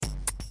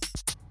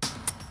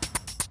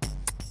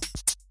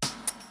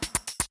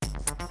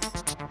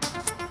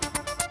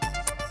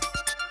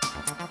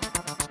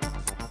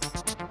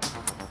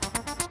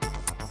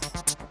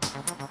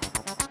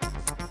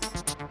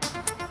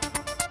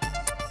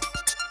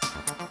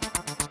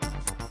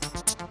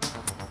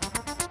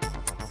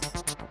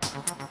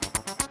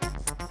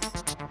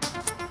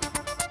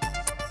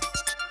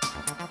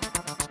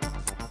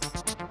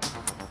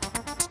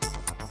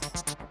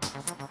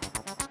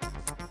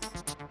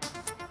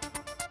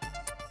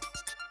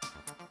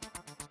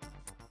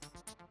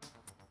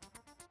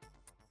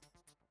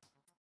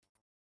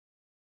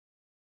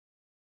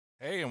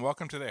Hey, and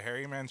welcome to the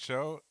Harry Man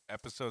Show,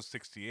 episode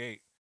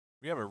 68.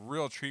 We have a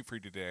real treat for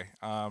you today.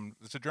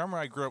 It's a drummer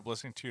I grew up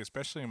listening to,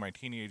 especially in my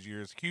teenage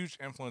years. Huge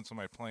influence on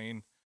my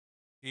playing.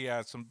 He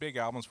had some big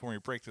albums for me,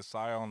 Break the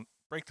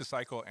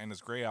Cycle, and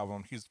his Gray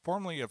album. He's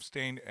formerly of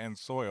Stained and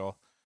Soil.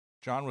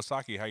 Jon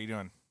Wysocki, how you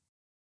doing?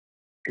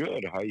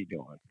 Good. How you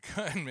doing?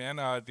 Good, man.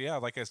 Yeah,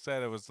 like I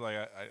said, it was like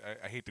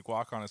I hate to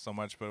guac on it so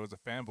much, but it was a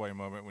fanboy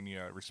moment when you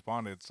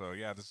responded. So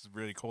yeah, this is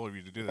really cool of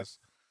you to do this.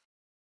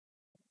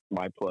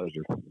 My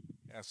pleasure.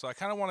 Yeah, so I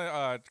kind of want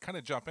to kind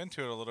of jump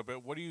into it a little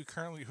bit. Who are you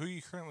currently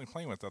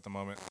playing with at the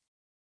moment?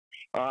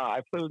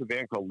 I play with a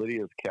band called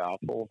Lydia's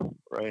Castle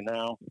right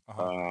now.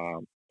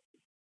 Uh-huh.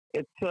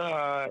 It's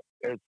a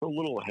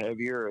little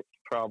heavier. It's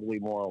probably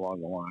more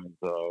along the lines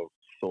of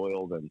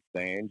Soil than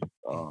Stained.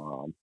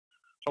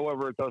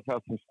 However, it does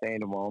have some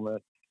Stained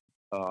moments.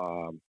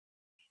 Um,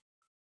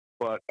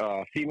 but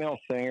female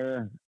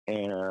singer,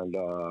 and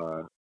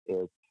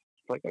it's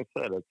like I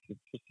said, it's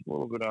just a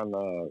little bit on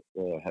the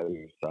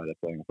heavier side of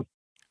things.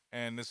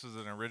 And this is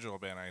an original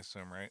band, I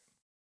assume, right?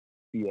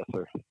 Yes,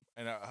 sir.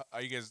 And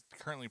are you guys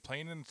currently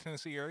playing in the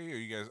Tennessee area, or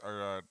you guys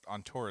are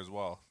on tour as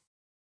well?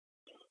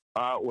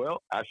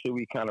 Well, actually,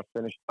 we kind of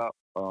finished up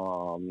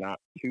not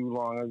too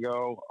long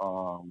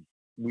ago.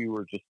 We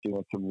were just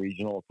doing some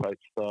regional type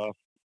stuff,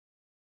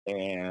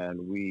 and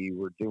we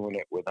were doing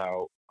it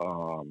without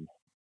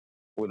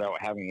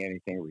having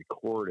anything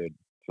recorded.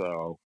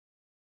 So,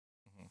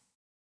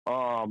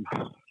 um,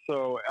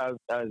 as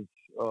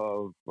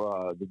of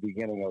the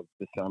beginning of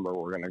December,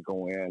 we're going to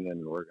go in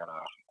and we're going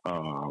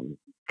to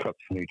cut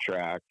some new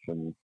tracks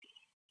and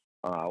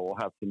we'll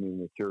have some new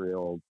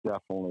material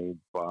definitely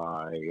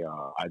by,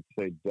 I'd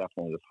say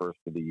definitely the first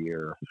of the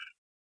year.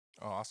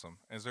 Oh, awesome.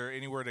 Is there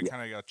anywhere to Yeah.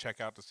 kind of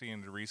check out to see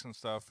any recent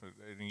stuff,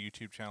 any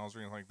YouTube channels or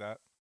anything like that?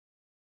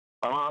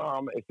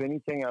 If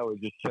anything, I would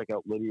just check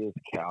out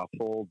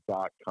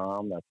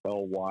lydiascastle.com. That's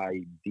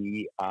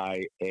LYDIAS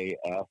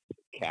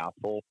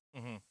Castle,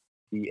 Mm-hmm.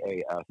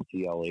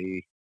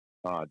 CASTLE.com.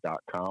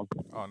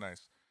 Oh,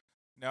 nice.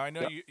 Now, I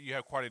know Yeah. you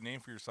have quite a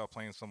name for yourself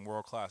playing some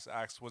world-class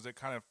acts. Was it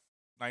kind of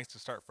nice to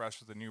start fresh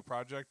with a new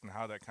project, and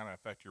how that kind of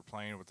affect your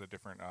playing with a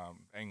different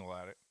angle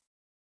at it?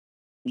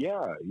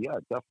 Yeah,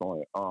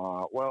 definitely.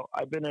 Well,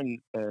 I've been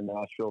in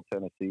Nashville,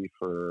 Tennessee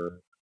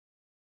for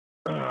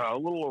a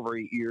little over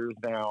 8 years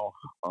now.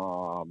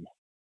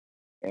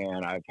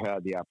 And I've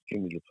had the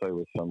opportunity to play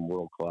with some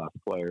world class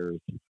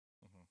players.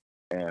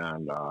 Mm-hmm.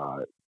 And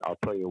I'll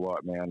tell you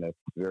what, man, it's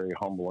very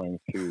humbling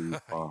to.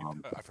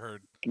 I've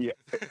heard. Yeah,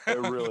 it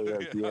really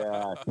is.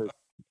 Yeah.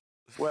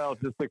 Well,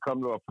 just to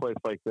come to a place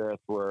like this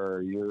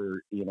where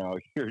you're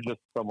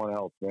just someone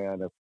else,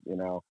 man.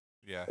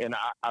 Yeah. And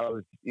I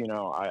was,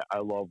 I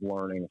love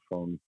learning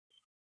from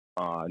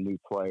new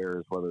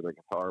players, whether they're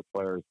guitar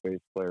players,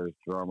 bass players,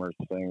 drummers,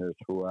 singers,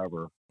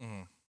 whoever.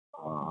 Mm-hmm.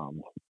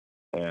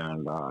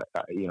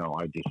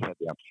 I just had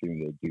the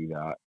opportunity to do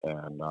that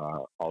and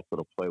also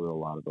to play with a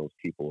lot of those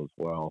people as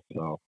well.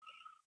 So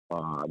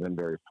I've been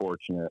very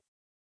fortunate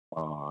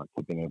to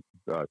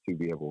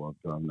be able to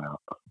have done that.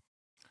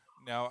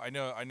 Now, I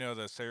know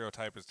the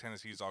stereotype is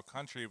Tennessee's all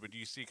country, but do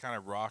you see kind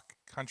of rock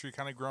country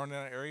kind of growing in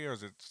that area, or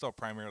is it still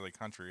primarily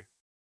country?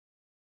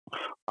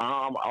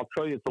 I'll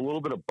tell you, it's a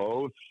little bit of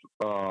both.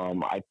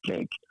 I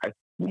think,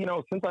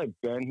 since I've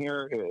been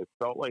here, it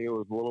felt like it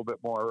was a little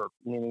bit more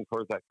leaning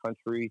towards that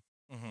country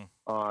Mm-hmm.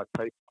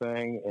 type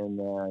thing. And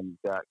then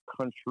that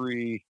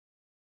country,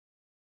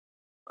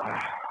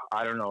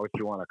 I don't know what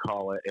you want to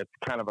call it. It's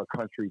kind of a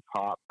country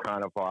pop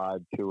kind of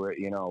vibe to it,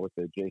 with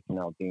the Jason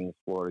Aldean's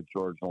Florida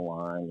Georgia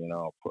Line,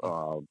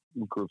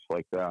 groups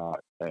like that.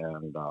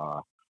 And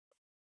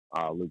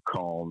Luke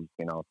Combs,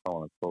 so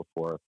on and so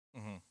forth.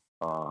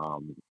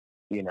 Mm-hmm.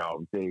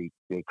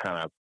 They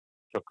kind of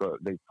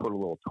they put a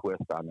little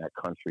twist on that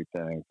country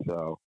thing.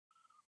 So,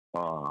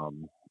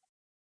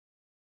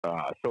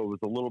 so it was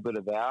a little bit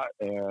of that,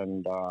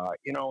 and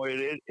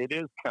it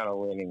is kind of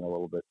leaning a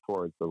little bit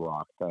towards the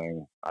rock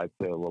thing. I'd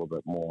say a little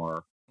bit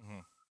more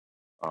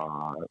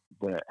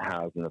than it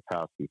has in the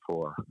past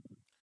before.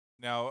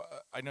 Now,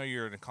 I know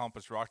you're an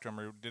accomplished rock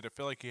drummer. Did it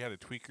feel like you had to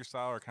tweak your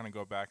style, or kind of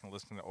go back and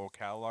listen to old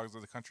catalogs of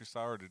the country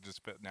style, or did it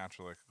just fit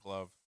naturally like a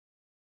glove?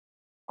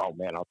 Oh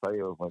man, I'll tell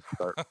you, let's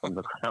start from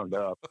the ground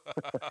up.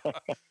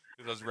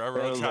 Those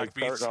railroad track like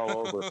beats. Starting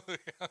all over.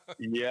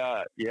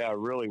 Yeah, it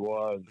really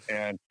was,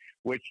 and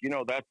which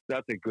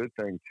that's a good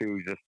thing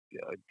too. Just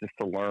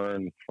to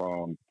learn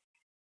from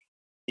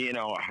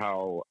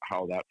how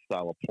that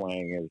style of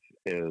playing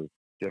is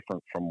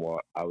different from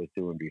what I was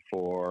doing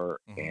before,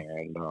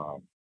 and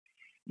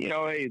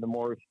hey, the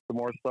more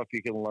stuff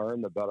you can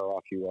learn, the better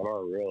off you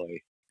are,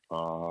 really.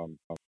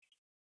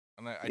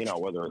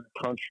 Whether it's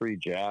country,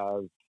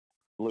 jazz,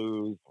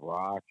 blues,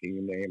 rock,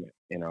 you name it.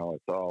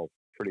 It's all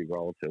pretty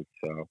relative.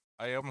 So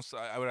I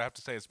would have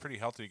to say it's pretty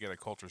healthy to get a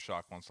culture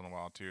shock once in a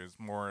while too. It's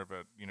more of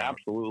a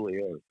absolutely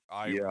is.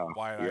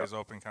 wide eyes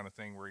open kind of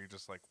thing where you're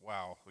just like,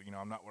 wow,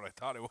 I'm not what I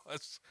thought it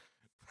was.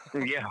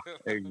 Yeah,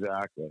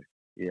 exactly.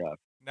 Yeah,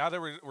 Now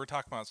that we're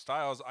talking about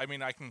styles, I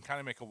mean, I can kind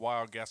of make a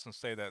wild guess and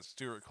say that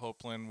Stuart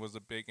Copeland was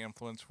a big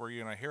influence for you,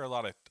 and I hear a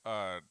lot of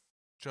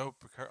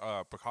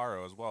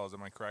Porcaro as well.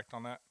 Am I correct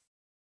on that?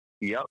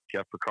 Yep,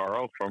 Jeff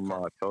Porcaro from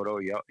Toto.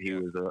 Yep, he Yeah.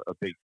 was a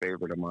big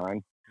favorite of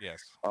mine.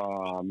 Yes.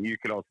 You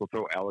could also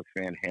throw Alex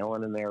Van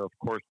Halen in there. Of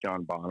course,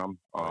 John Bonham,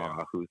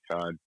 who's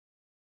had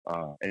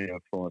an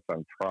influence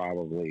on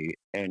probably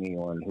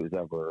anyone who's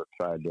ever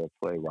tried to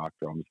play rock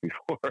drums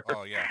before.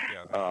 Oh yeah,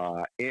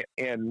 yeah.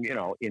 And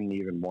in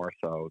even more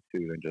so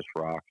too than just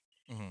rock.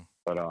 Mm-hmm.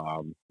 But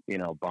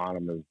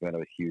Bonham has been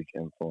a huge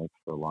influence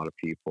for a lot of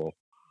people.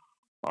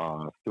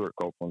 Stuart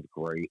Copeland's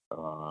great.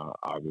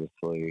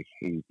 Obviously,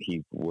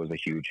 he was a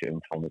huge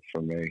influence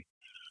for me.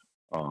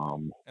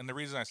 And the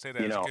reason I say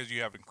that is because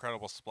you have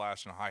incredible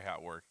splash and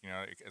hi-hat work.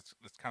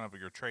 It's kind of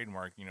your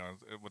trademark.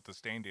 With the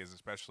Stain Days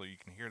especially, you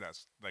can hear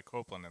that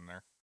Copeland in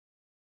there.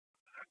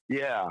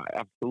 Yeah,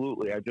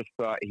 absolutely. I just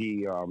thought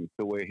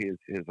the way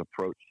his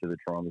approach to the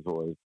drums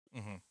was,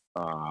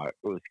 it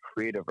was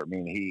creative. I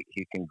mean,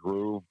 he can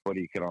groove, but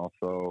he can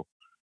also,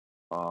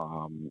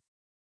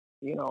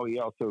 he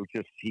also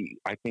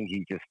I think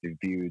he just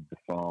viewed the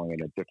song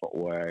in a different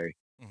way,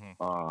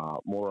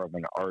 more of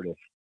an artist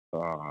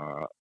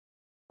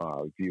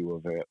view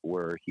of it,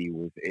 where he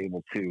was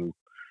able to,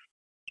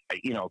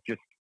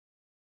 just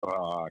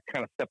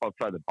kind of step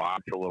outside the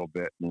box a little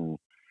bit and,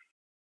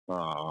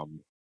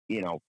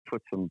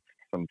 put some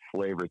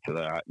flavor to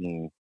that.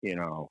 And,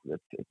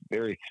 it's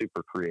very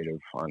super creative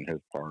on his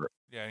part.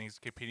 Yeah, and he's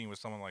competing with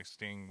someone like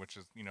Sting, which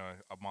is,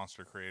 a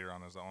monster creator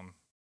on his own.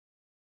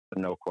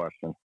 No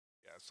question.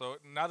 Yeah, so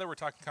now that we're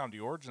talking kind of the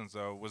origins,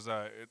 though, was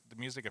the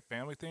music a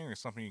family thing or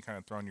something you kind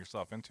of thrown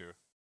yourself into?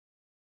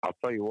 I'll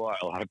tell you what,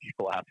 a lot of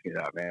people ask me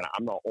that, man.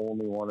 I'm the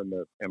only one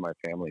in my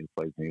family who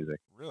plays music.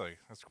 Really?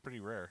 That's pretty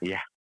rare.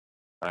 Yeah,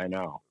 I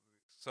know.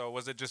 So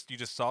was it just you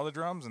just saw the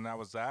drums and that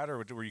was that, or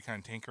were you kind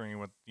of tinkering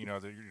with your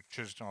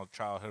traditional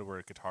childhood where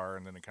a guitar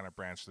and then it kind of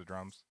branched to the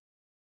drums?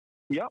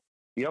 Yep,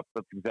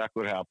 that's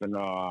exactly what happened.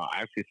 I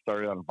actually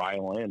started on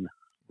violin,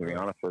 to be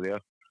honest with you.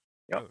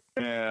 Yep,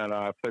 and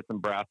I played some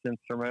brass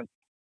instruments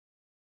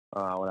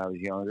when I was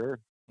younger,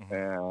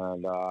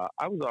 and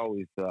I was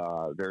always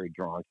very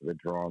drawn to the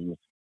drums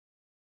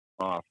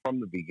from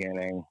the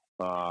beginning.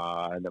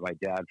 And then my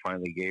dad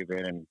finally gave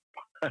in and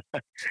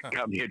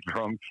got me a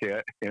drum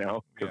kit,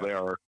 because they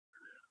are,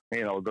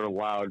 they're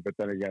loud, but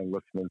then again,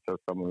 listening to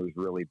someone who's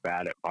really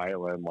bad at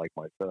violin like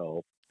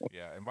myself.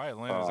 Yeah, and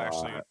violin is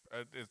actually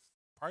it's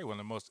probably one of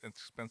the most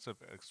expensive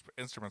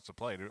instruments to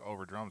play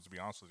over drums, to be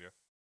honest with you.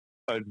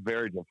 It's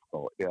very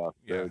difficult. Yeah,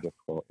 very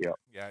difficult. Yeah.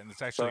 Yeah, and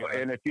it's actually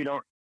and if you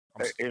don't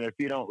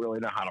really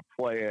know how to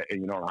play it,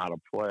 and you don't know how to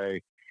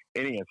play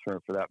any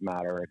instrument for that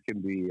matter, it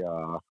can be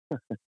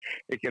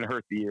it can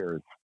hurt the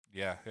ears.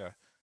 Yeah, yeah.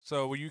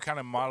 So were you kind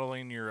of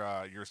modeling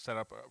your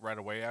setup right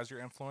away as your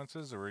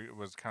influences, or it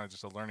was kind of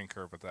just a learning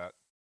curve with that?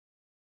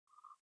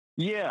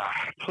 Yeah,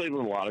 I played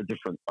with a lot of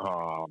different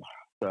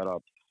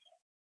setups,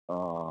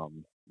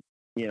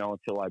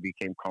 until I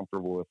became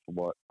comfortable with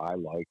what I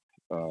liked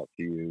to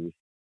use.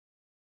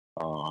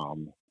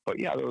 But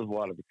yeah, there was a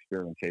lot of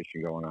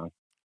experimentation going on.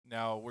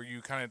 Now, were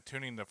you kind of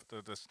tuning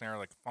the snare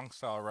like funk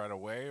style right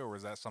away, or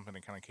was that something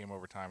that kind of came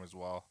over time as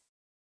well?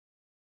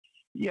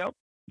 Yep,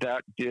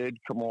 that did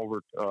come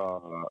over,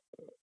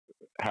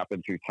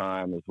 happen through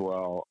time as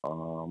well.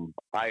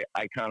 I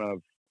kind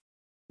of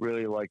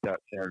really like that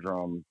snare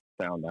drum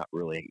sound that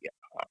really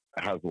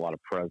has a lot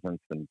of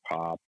presence and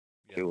pop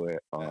to it.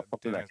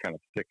 Something that kind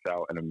of sticks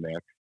out in a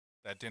mix.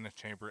 That Dennis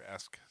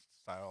Chamber-esque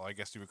style, I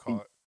guess you would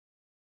call it.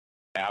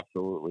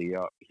 Absolutely,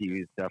 yeah.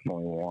 He's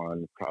definitely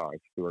one.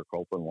 Stuart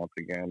Copeland, once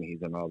again,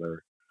 he's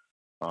another.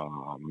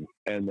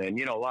 And then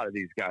a lot of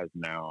these guys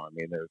now. I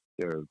mean,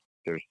 their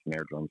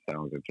snare drum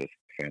sounds are just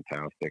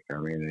fantastic. I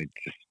mean, it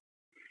just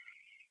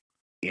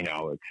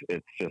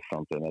it's just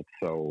something that's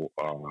so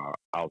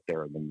out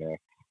there in the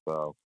mix.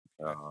 So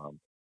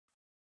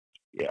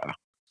yeah.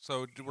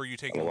 So were you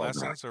taking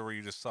lessons, or were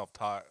you just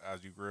self-taught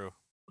as you grew?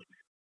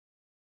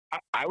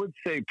 I would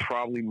say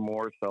probably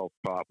more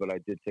self-taught, but I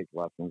did take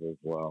lessons as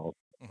well.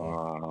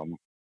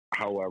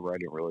 However, I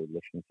didn't really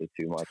listen to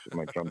too much what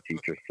my drum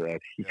teacher said.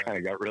 He kind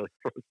of got really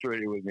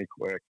frustrated with me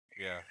quick.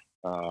 Yeah.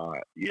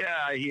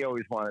 He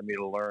always wanted me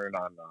to learn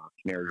on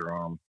snare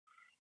drum,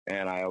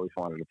 and I always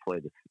wanted to play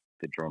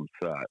the drum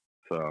set.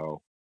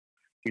 So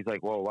he's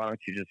like, well, why don't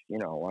you just,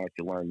 why don't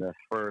you learn this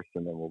first,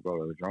 and then we'll go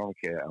to the drum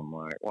kit. I'm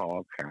like,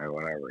 well, okay,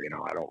 whatever.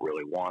 I don't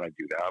really want to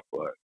do that,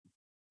 but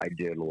I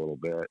did a little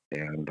bit,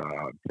 and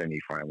then he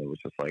finally was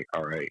just like,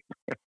 all right,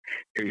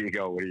 here you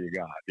go. What do you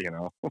got?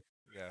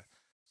 Yeah.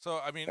 So,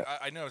 I mean,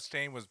 I know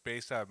Stain was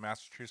based out of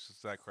Massachusetts.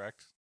 Is that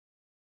correct?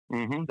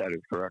 That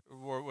is correct.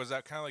 Or was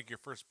that kind of like your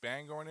first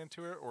band going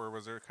into it, or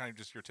was there kind of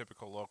just your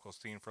typical local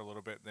scene for a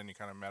little bit, then you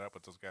kind of met up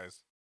with those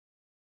guys?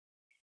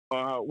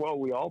 Well,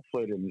 we all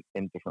played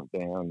in different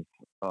bands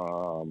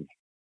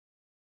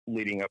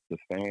leading up to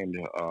Stain.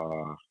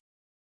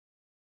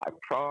 I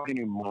probably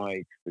knew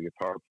Mike, the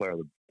guitar player,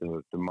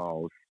 the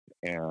most,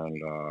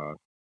 and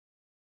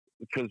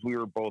because we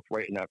were both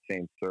right in that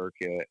same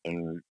circuit,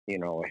 and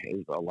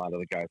a lot of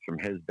the guys from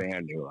his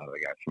band knew a lot of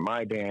the guys from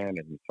my band,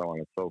 and so on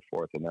and so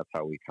forth, and that's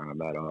how we kind of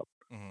met up.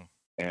 Mm-hmm.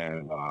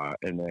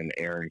 And then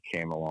Aaron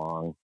came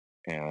along,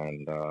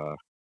 and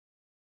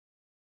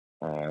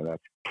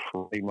that's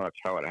pretty much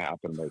how it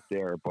happened right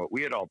there. But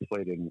we had all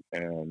played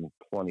in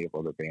plenty of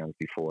other bands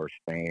before,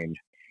 Stained,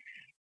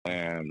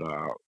 and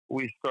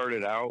we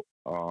started out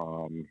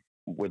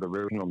with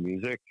original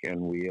music, and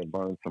we had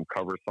learned some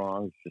cover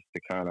songs just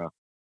to kind of,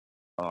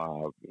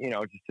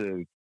 just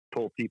to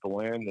pull people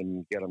in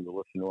and get them to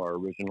listen to our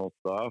original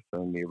stuff.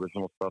 And the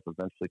original stuff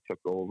eventually took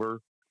over.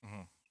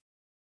 Mm-hmm.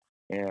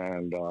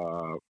 And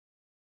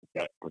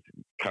that was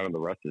kind of the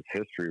rest is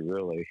history,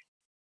 really.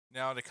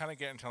 Now, to kind of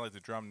get into like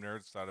the drum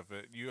nerd side of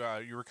it, you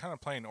were kind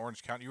of playing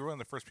Orange County. You were one of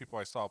the first people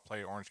I saw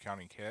play Orange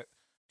County kit.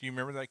 Do you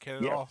remember that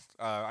kit at all?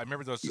 I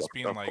remember those just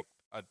being like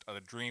a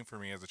dream for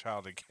me as a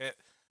child to get.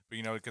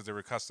 But, because they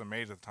were custom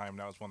made at the time.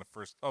 That was one of the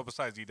first. Oh,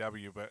 besides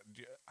EW. But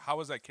how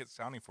was that kit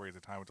sounding for you at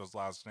the time with those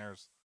loud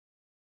snares?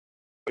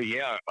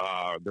 Yeah,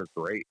 they're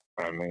great.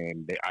 I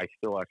mean, I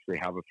still actually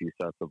have a few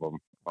sets of them.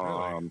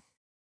 Really?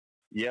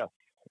 Yeah,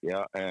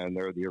 and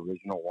they're the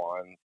original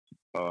ones.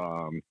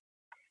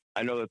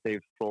 I know that they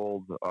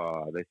sold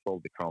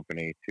the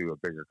company to a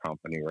bigger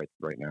company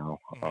right now.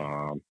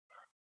 Mm-hmm.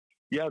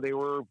 Yeah, they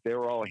were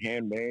all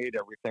handmade.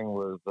 Everything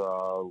was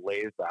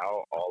lathed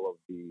out. All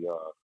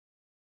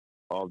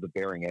of the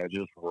bearing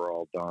edges were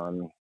all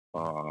done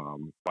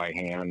by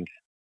hand.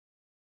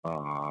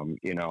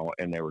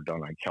 And they were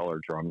done on Keller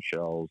drum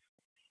shells,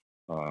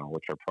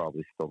 which are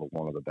probably still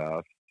one of the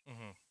best.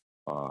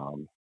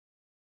 Mm-hmm.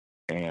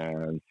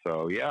 And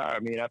so, yeah, I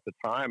mean, at the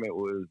time it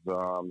was,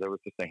 there was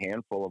just a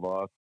handful of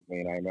us. I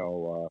mean, I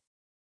know,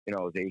 it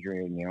was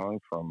Adrian Young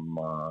from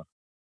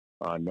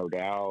No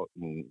Doubt,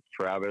 and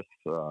Travis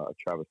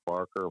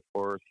Barker, of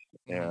course,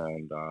 mm-hmm.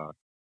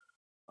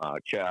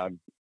 and Chad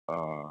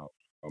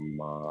from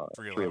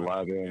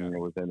 311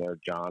 was in there,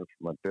 John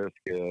from Limp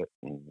Bizkit,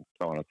 and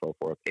so on and so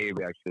forth. Abe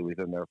actually was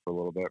in there for a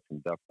little bit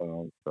from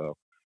Deftones, so.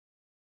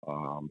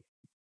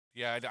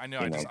 Yeah, I know.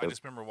 I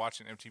just remember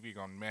watching MTV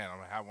going, man, I'm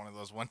going to have one of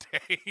those one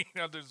day.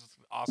 There's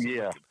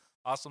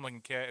awesome looking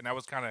kit. And that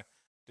was kind of,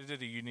 they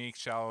did a unique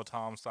shallow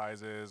tom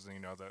sizes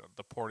and,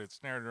 the ported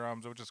snare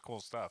drums, which is cool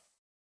stuff.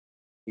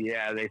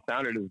 Yeah, they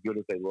sounded as good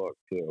as they looked,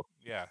 too.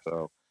 Yeah.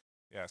 So,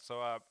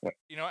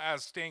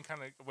 as Stain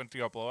kind of went to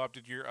go blow up,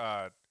 did your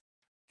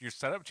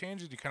setup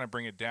change? Did you kind of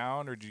bring it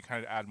down, or did you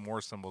kind of add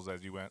more cymbals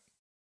as you went?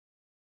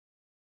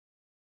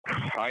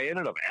 I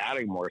ended up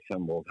adding more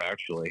cymbals,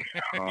 actually.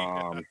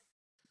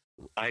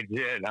 I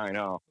did. I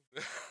know.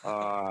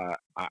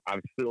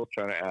 I'm still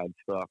trying to add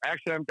stuff.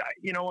 Actually,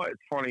 you know what?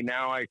 It's funny.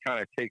 Now I kind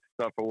of take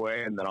stuff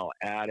away and then I'll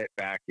add it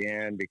back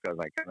in because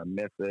I kind of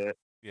miss it.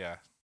 Yeah.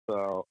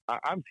 So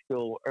I'm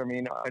still, I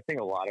mean, I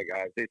think a lot of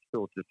guys, they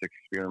still just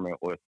experiment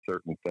with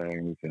certain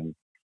things and,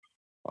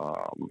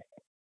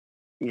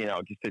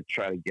 just to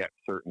try to get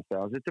certain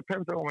sounds. It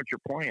depends on what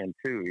you're playing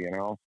too,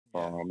 Yeah.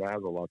 That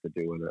has a lot to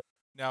do with it.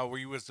 Now, were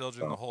you with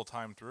Zildjian the whole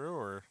time through,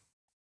 or?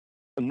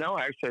 No,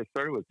 actually, I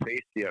started with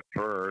Pasty at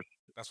first.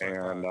 That's what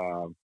I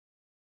thought.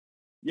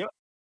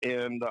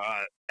 And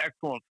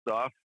excellent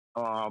stuff.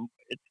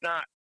 It's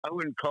not, I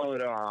wouldn't call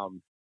it,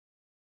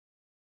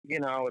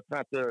 it's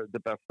not the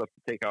best stuff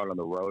to take out on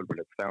the road, but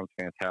it sounds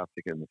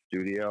fantastic in the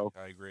studio.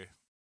 I agree.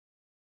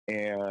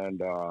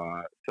 And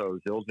so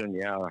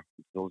Zildjian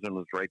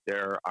was right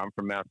there. I'm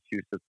from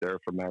Massachusetts, they're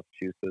from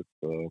Massachusetts,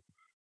 so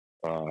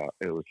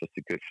it was just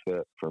a good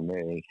fit for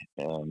me.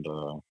 And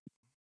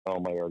all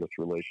my artist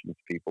relations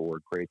people were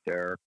great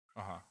there.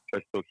 Uh-huh. I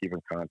still keep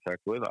in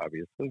contact with,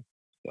 obviously.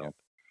 So. Yep.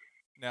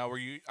 Now, were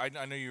you? I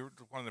know you were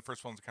one of the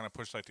first ones to kind of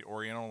push like the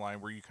Oriental line.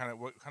 Were you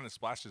what kind of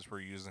splashes were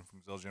you using from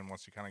Zildjian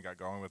once you kind of got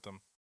going with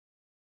them?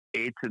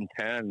 8s and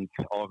 10s,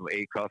 all of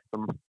A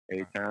custom,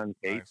 A10s,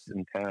 nice. 8s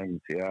and 10s,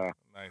 yeah.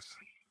 Nice.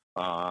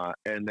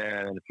 And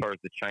then as far as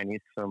the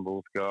Chinese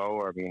cymbals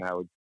go, I mean, I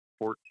would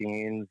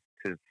 14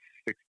 to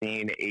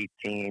 16,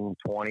 18,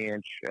 20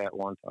 inch at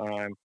one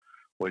time,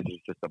 which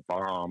is just a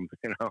bomb,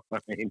 I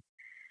mean,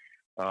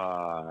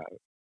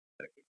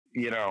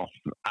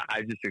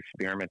 I just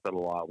experimented a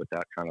lot with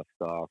that kind of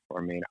stuff.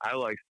 I mean, I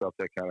like stuff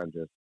that kind of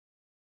just,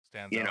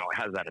 stands out.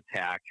 Has that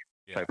attack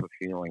type of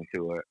feeling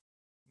to it.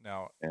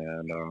 Now,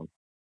 and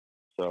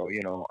so,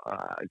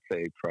 I'd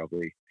say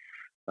probably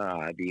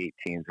the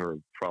 18s were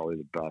probably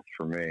the best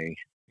for me.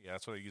 Yeah,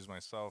 that's what I use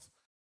myself.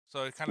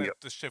 So kind of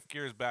to shift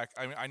gears back,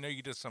 I mean, I know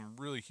you did some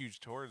really huge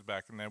tours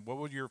back in then. What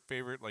was your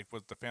favorite, like,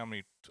 was the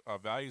Family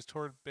Values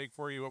tour big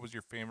for you? What was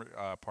your favorite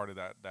part of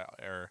that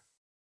era?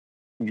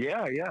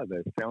 Yeah,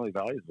 the Family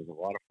Values was a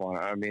lot of fun.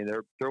 I mean,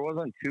 there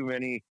wasn't too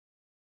many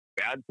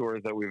bad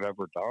tours that we've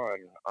ever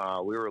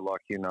done. We were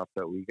lucky enough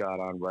that we got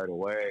on right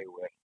away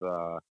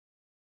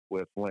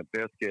with Limp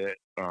Bizkit.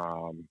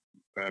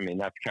 I mean,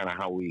 that's kind of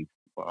how we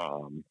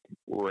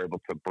were able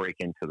to break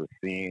into the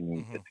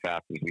scene as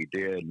fast as we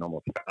did and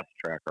almost fast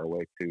track our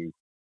way to,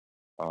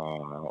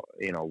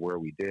 where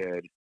we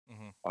did.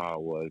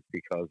 was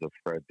because of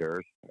Fred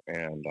Durst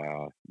and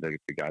the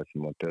guys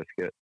from Limp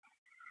Bizkit.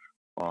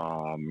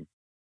 Um,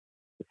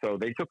 so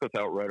they took us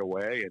out right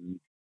away, and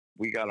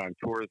we got on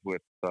tours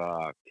with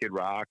Kid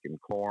Rock and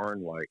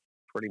Korn like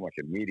pretty much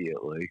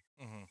immediately.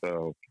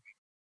 So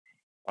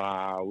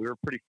we were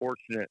pretty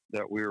fortunate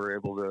that we were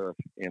able to,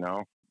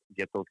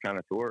 get those kind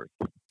of tours.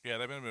 Yeah,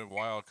 that would have been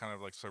wild, kind of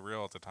like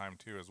surreal at the time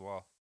too, as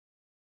well.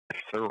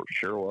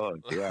 Sure was.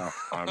 Yeah,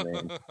 I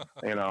mean,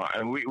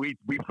 and we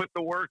put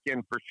the work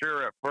in for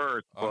sure at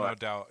first. Oh, but, no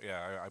doubt.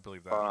 Yeah, I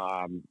believe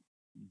that.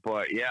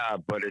 But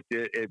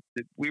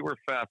we were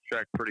fast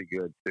tracked pretty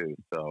good too.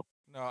 So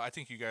no, I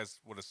think you guys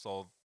would have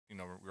sold,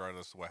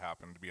 regardless of what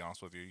happened. To be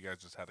honest with you, you guys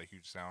just had a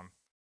huge sound.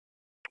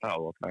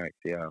 Oh well, thanks.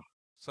 Yeah.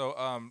 So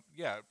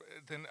yeah.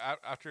 Then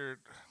after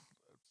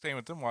staying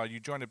with them a while, you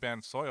joined the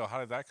band Soil. How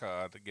did that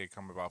the gig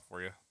come about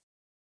for you?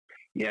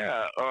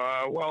 Yeah.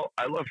 Well,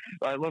 I left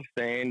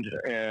Stained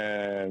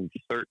in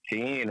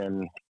 13,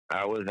 and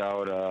I was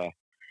out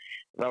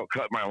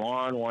cutting my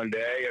lawn one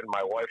day, and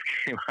my wife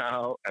came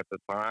out at the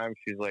time.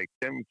 She's like,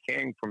 Tim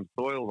King from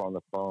Soil's on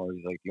the phone.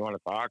 He's like, you want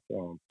to talk to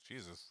him?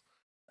 Jesus.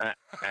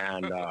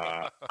 And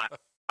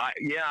I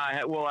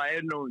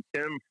had known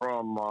Tim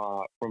from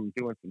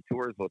doing some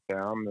tours with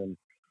them, and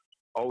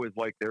always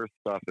liked their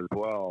stuff as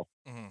well.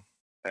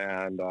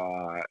 And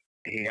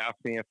he asked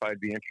me if I'd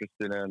be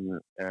interested in,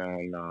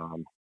 and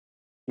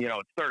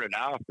it started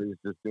off as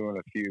just doing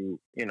a few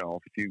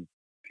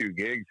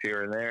gigs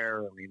here and there.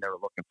 I mean, they were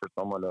looking for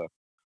someone to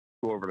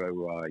go over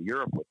to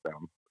Europe with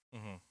them.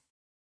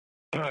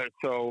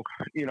 So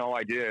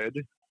I did,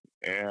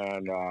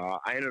 and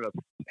I ended up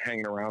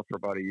hanging around for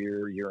about a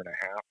year and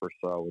a half or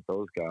so with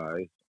those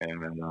guys,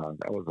 and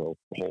that was a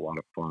whole lot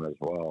of fun as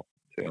well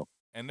too.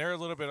 And they're a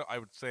little bit, I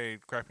would say,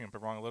 correct me if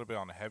I'm wrong, a little bit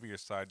on the heavier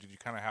side. Did you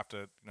kind of have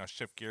to,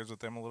 shift gears with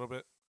them a little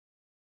bit?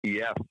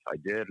 Yes, I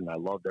did, and I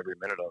loved every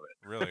minute of it.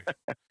 Really?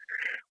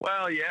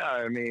 Well, yeah.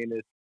 I mean,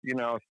 it's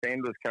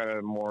Stained was kind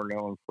of more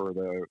known for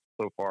the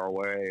So Far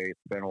Away, It's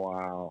Been a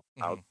While,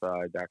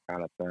 Outside, that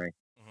kind of thing.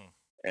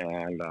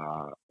 And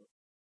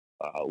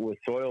with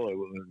Soil, it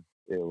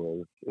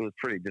was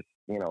pretty just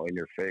in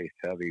your face,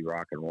 heavy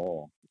rock and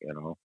roll.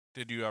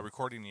 Did you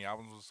record any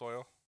albums with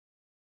Soil?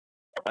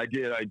 I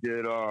did.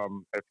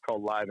 It's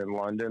called Live in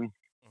London,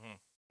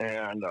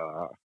 and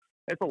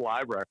it's a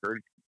live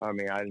record. I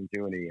mean, I didn't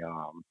do any.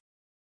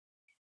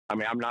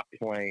 I'm not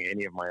playing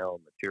any of my own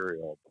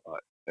material, but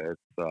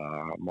it's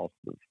most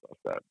of the stuff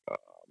that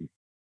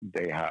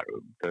they had.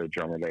 The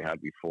drummer they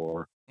had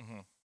before.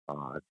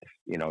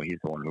 He's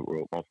the one who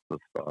wrote most of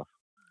the stuff.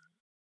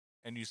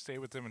 And you stayed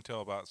with them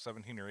until about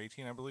 17 or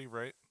 18, I believe,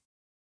 right?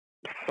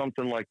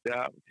 Something like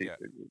that. Yeah.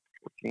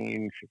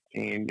 14,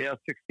 15,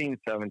 16,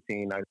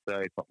 17, I'd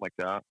say, something like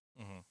that.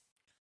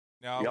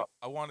 Now,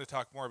 I wanted to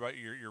talk more about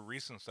your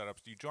recent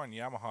setups. You joined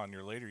Yamaha in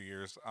your later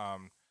years.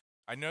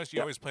 I noticed you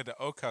always played the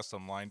O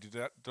custom line. Did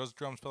those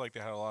drums feel like they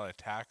had a lot of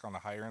attack on the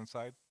higher end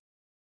side?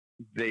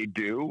 They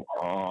do.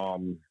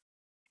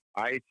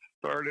 I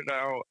started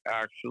out,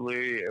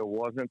 actually, it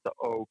wasn't the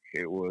oak.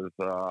 It was,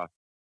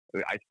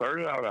 I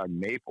started out on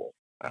maple,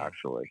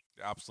 actually.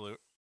 Absolute.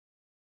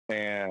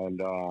 And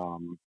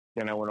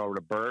then I went over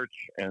to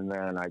birch, and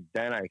then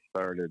I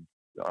started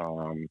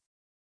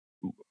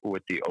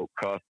with the oak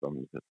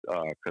customs,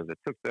 because it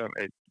took them,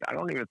 I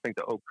don't even think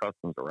the oak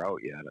customs are out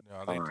yet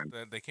at the time.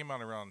 They came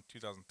out around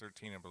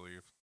 2013, I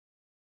believe.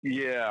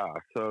 Yeah,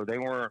 so they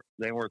weren't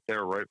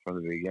there right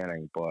from the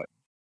beginning, but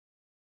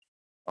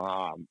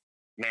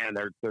man,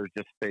 they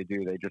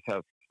just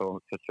have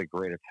such a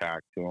great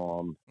attack to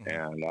them,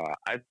 and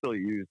I still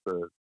use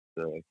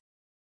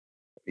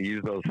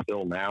use those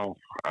still now.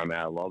 I mean,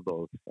 I love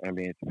those. I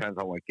mean, it depends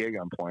on what gig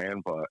I'm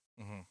playing, but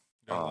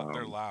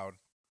they're loud.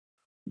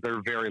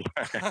 They're very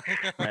loud.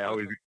 I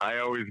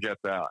always get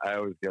that.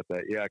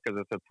 Yeah, because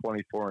it's a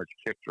 24-inch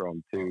kick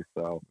drum too.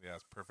 So yeah,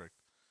 it's perfect.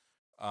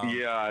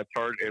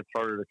 It's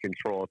harder to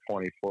control a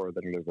 24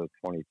 than it is a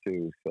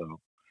 22. So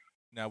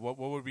now, what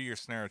would be your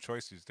snare of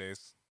choice these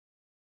days?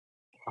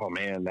 Oh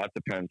man, that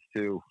depends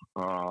too.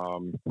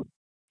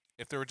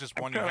 If there were just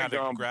one you had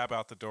to grab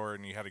out the door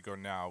and you had to go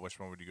now, which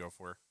one would you go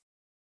for?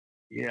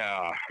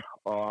 Yeah,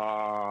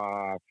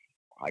 I'd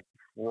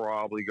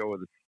probably go with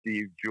the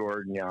Steve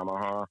Jordan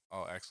Yamaha.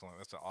 Oh, excellent.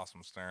 That's an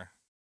awesome snare.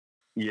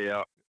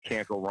 Yeah,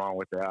 can't go wrong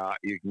with that.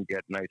 You can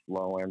get nice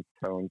low-end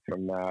tones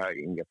from that.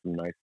 You can get some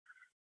nice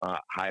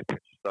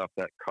high-pitched stuff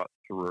that cuts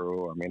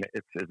through. I mean,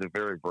 it's a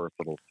very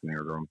versatile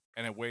snare drum.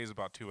 And it weighs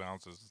about 2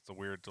 ounces. It's a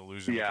weird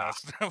delusion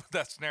with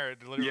that snare.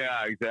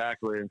 Yeah,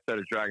 exactly. Instead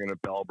of dragging a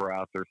bell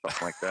brass or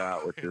something like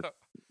that, which is,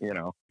 you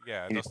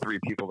need 3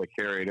 people to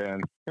carry it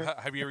in.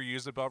 Have you ever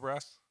used a bell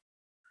brass?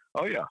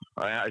 Oh, yeah.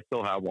 I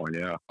still have one,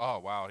 yeah. Oh,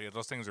 wow. Yeah,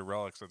 those things are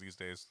relics of these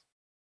days.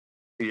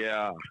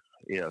 Yeah.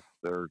 Yes,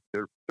 they're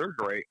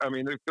great. I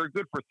mean, they're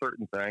good for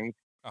certain things.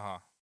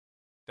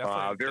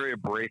 Definitely. Very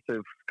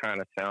abrasive kind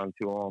of sound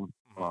to them,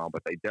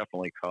 but they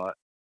definitely cut.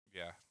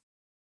 Yeah.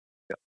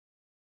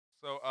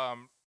 So,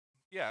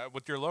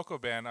 with your local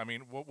band, I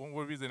mean, what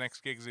would be the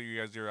next gigs that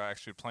you guys are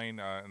actually playing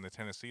in the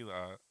Tennessee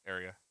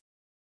area?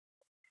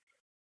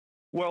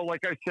 Well,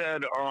 like I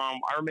said,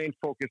 our main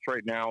focus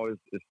right now is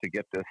to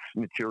get this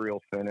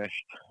material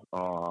finished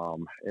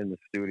in the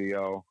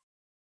studio.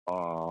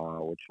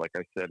 Which, like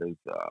I said, is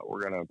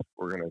we're gonna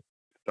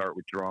start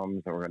with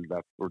drums, and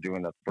we're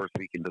doing that first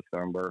week in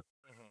December.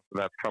 Mm-hmm.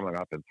 That's coming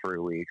up in 3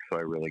 weeks, so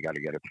I really got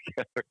to get it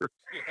together.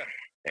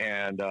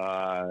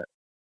 Yeah.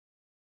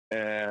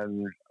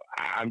 And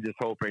I'm just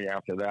hoping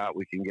after that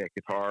we can get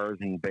guitars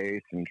and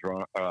bass and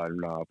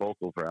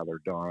vocals rather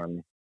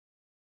done,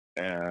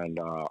 and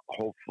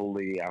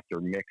hopefully after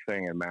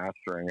mixing and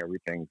mastering,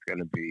 everything's going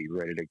to be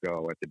ready to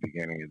go at the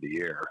beginning of the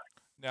year.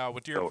 Now,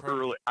 with your So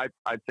early,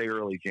 I'd say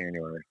early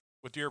January.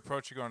 With your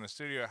approach to going to the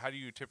studio, how do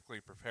you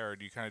typically prepare?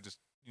 Do you kind of just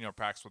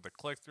practice with a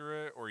click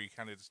through it, or you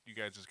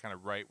guys just kind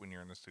of write when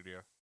you're in the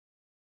studio?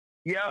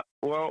 Yeah,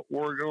 well,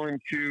 we're going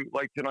to,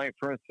 like tonight,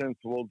 for instance,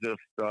 we'll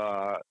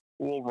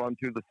run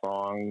through the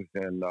songs,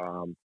 and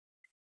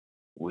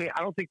I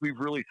don't think we've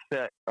really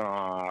set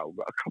a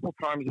couple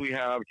times we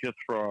have just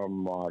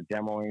from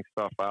demoing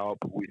stuff out,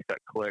 but we set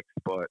clicks,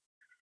 but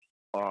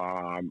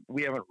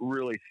we haven't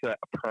really set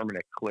a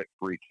permanent click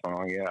for each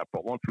song yet.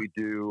 But once we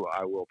do,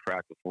 I will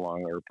practice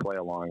along, or play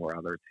along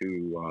rather,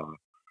 to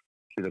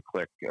the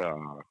click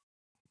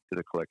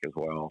as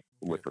well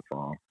with the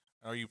song.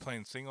 Are you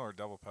playing single or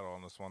double pedal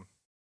on this one?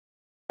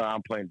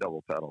 I'm playing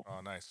double pedal.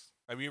 Oh, nice.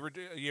 Have you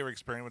ever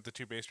experimented with the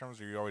two bass drums,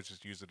 or you always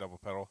just use the double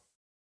pedal?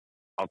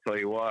 I'll tell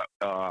you what.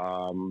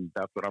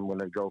 That's what I'm going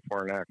to go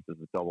for next. Is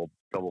a double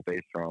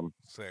bass drum.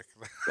 Sick.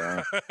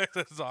 So,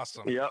 that's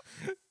awesome. Yep.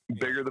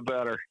 Bigger the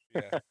better.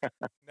 Yeah.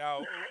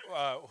 Now,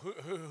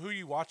 who are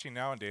you watching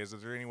nowadays?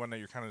 Is there anyone that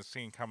you're kind of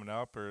seeing coming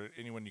up, or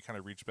anyone you kind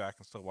of reach back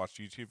and still watch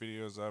YouTube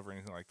videos of, or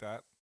anything like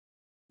that?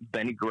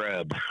 Benny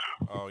Greb.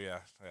 Oh yeah,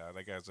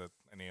 that guy's an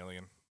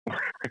alien.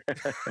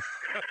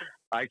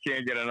 I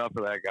can't get enough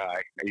of that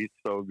guy. He's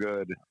so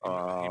good.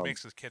 He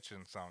makes his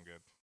kitchen sound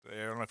good.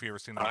 I don't know if you ever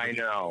seen that. I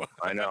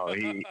know.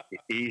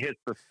 He hits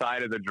the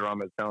side of the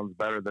drum. It sounds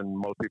better than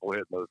most people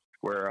hitting the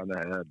square on the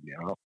head.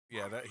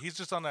 Yeah, he's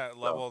just on that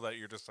level that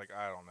you're just like,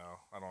 I don't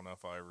know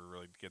if I'll ever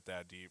really get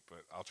that deep,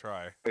 but I'll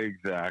try.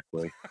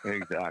 Exactly.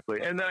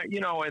 And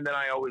then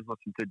I always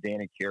listen to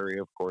Danny Carey,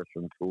 of course,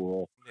 from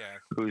Tool. Yeah.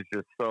 Who's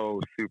just so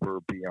super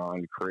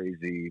beyond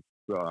crazy.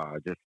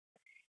 Have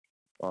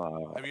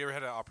you ever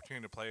had an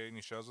opportunity to play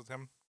any shows with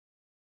him?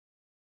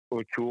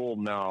 With Tool,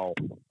 no.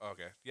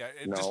 Okay. Yeah,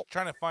 just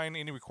trying to find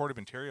any recorded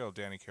material of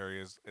Danny Carey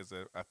is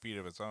a feat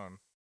of its own.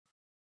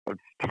 It's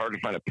hard to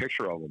find a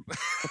picture of him.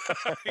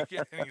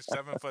 Yeah, and he's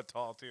 7 foot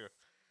tall too.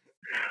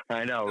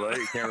 I know, right?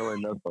 You can't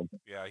really miss him.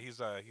 Yeah, he's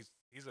a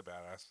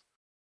badass.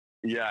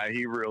 Yeah,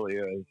 he really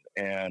is,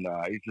 and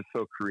he's just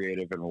so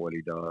creative in what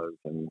he does,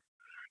 and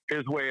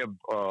his way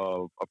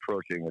of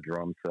approaching a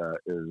drum set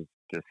is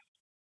just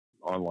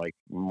unlike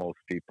most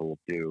people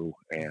do,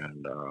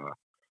 and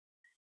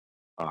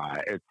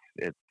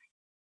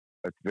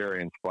it's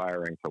very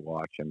inspiring to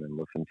watch him and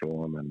listen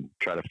to him and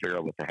try to figure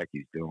out what the heck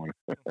he's doing.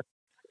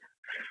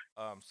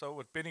 So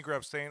with Benny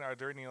Greb saying, are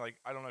there any, I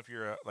don't know if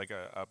you're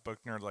a book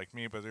nerd like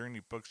me, but are there any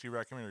books you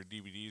recommend or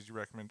DVDs you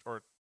recommend,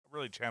 or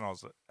really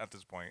channels at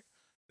this point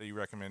that you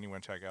recommend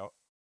anyone check out?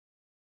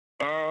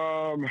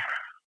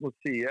 Let's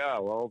see. Yeah,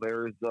 well,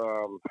 there's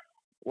a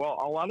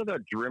lot of the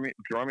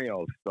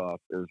Drumeo stuff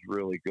is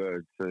really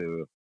good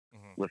to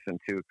listen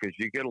to, because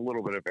you get a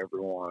little bit of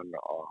everyone.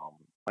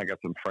 I got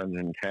some friends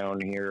in town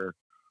here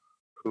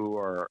who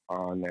are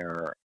on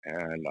there,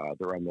 and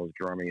they're on those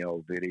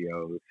Drumeo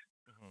videos.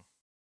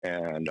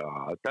 And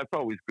that's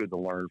always good to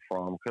learn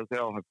from, because they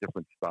all have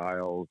different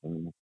styles,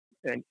 and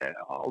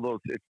all those.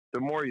 The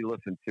more you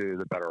listen to,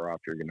 the better off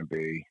you're going to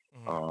be.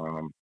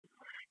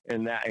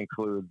 And that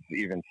includes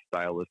even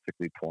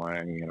stylistically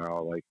playing,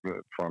 like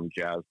from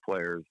jazz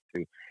players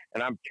to.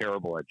 And I'm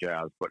terrible at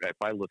jazz, but if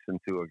I listen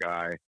to a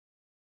guy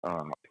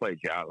play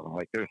jazz, I'm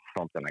like, there's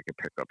something I could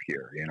pick up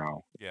here,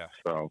 Yeah.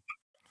 So,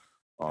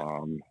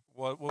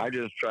 I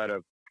just try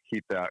to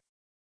keep that,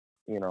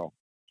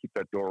 keep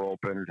that door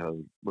open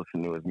to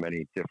listen to as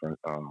many different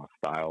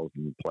styles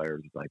and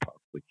players as I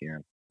possibly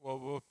can. Well,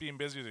 with being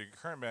busy with your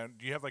current band,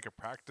 do you have a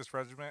practice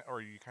regimen,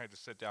 or you kind of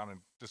just sit down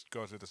and just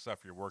go through the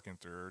stuff you're working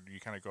through, or do you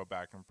kind of go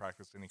back and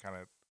practice any kind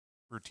of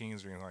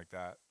routines or anything like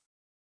that?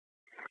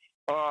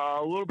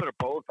 A little bit of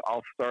both.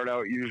 I'll start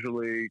out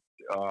usually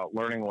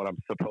learning what I'm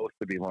supposed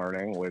to be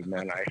learning, and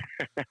then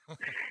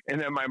and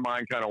then my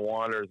mind kind of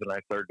wanders and I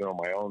start doing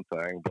my own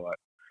thing.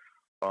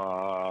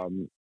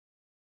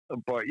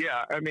 But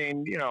yeah, I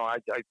mean, I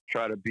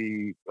try to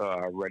be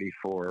ready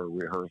for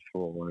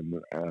rehearsal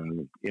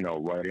and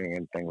writing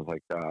and things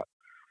like that.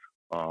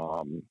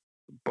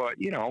 But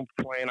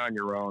playing on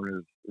your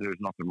own there's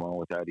nothing wrong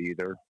with that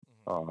either.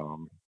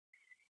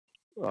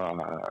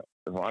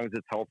 As long as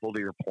it's helpful to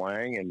your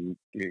playing, and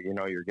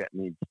you're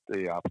getting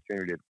the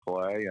opportunity to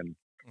play, and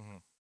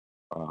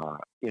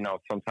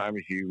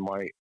sometimes you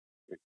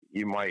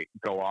might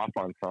go off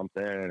on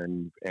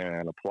something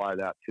and apply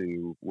that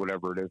to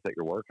whatever it is that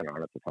you're working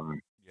on at the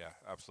time. Yeah,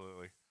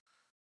 absolutely.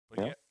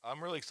 But yeah,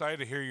 I'm really excited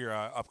to hear your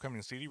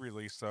upcoming CD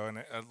release, though.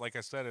 And like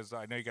I said,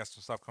 I know you got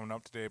some stuff coming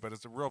up today, but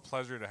it's a real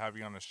pleasure to have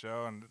you on the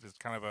show, and it's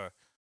kind of a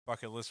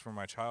bucket list from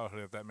my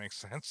childhood, if that makes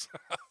sense.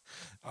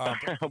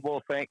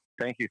 Well, thank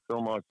you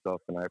so much,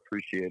 Dustin. I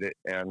appreciate it.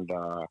 And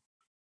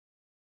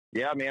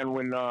yeah, man,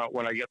 when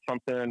I get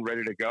something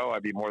ready to go,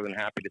 I'd be more than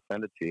happy to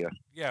send it to you.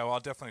 Yeah, well, I'll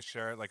definitely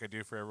share it like I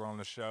do for everyone on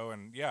the show.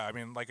 And yeah, I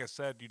mean, like I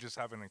said, you just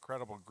have an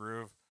incredible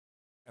groove,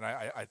 and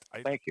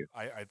Thank you.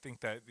 I think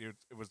that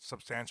it was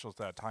substantial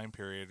to that time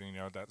period.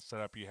 And, that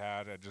setup you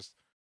had. I just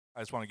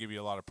want to give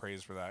you a lot of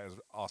praise for that. It was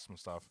awesome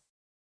stuff.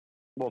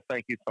 Well,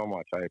 thank you so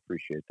much. I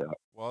appreciate that.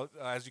 Well,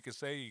 as you can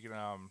say, you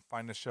can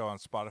find the show on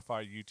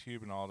Spotify,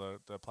 YouTube, and all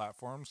the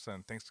platforms.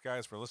 And thanks,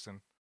 guys, for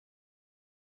listening.